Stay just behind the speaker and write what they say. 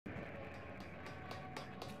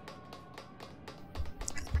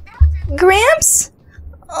Gramps?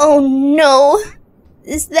 Oh no.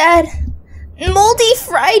 Is that moldy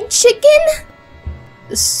fried chicken?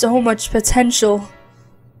 So much potential.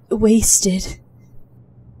 Wasted.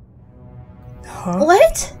 Huh?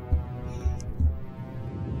 What?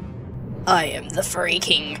 I am the Furry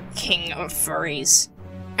King, King of Furries.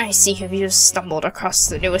 I see you've just stumbled across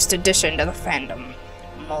the newest addition to the fandom.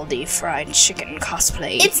 Moldy fried chicken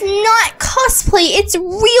cosplay. It's not cosplay, it's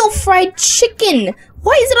real fried chicken!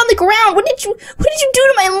 Why is it on the ground? What did you do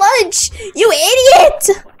to my lunch? You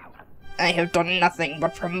idiot! I have done nothing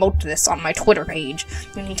but promote this on my Twitter page.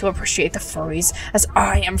 You need to appreciate the furries, as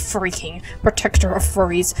I am Furry King, protector of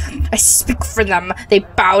furries. I speak for them, they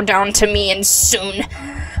bow down to me, and soon,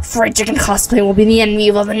 fried chicken cosplay will be the envy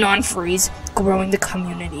of all the non-furries, growing the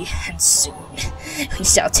community, and soon, we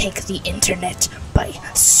shall take the internet by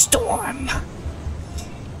storm.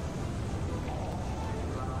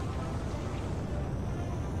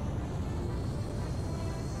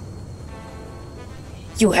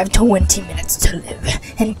 You have 20 minutes to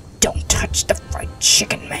live, and don't touch the fried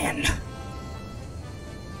chicken man.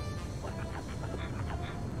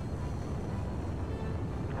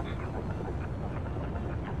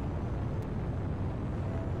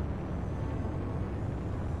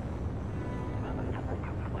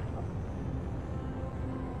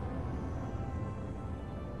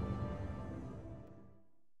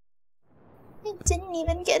 I didn't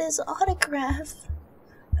even get his autograph.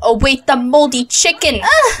 Oh wait, the moldy chicken!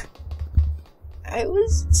 Ah! I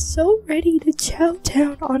was so ready to chow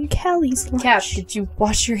down on Callie's lunch. Cat, did you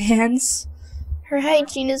wash your hands? Her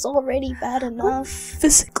hygiene is already bad enough. I'm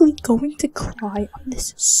physically going to cry on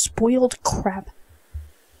this spoiled crap.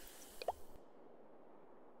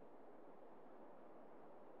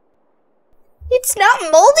 It's not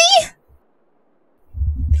moldy?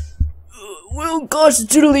 Well, gosh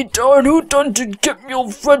diddly darn, who done to get me all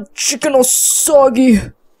fried chicken all soggy?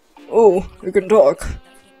 Oh, you can talk.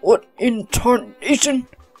 What in tarnation?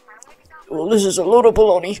 Well, this is a load of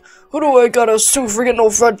baloney. Who do I gotta sue for getting no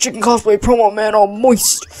fried chicken cosplay promo man all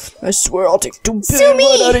moist? I swear I'll take $2 billion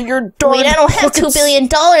right out of your darn Wait, I don't have $2 billion,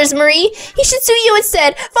 Marie. He should sue you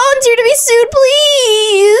instead. Volunteer to be sued,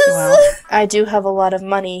 please. Well, I do have a lot of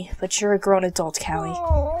money, but you're a grown adult, Callie.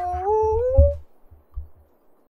 Aww.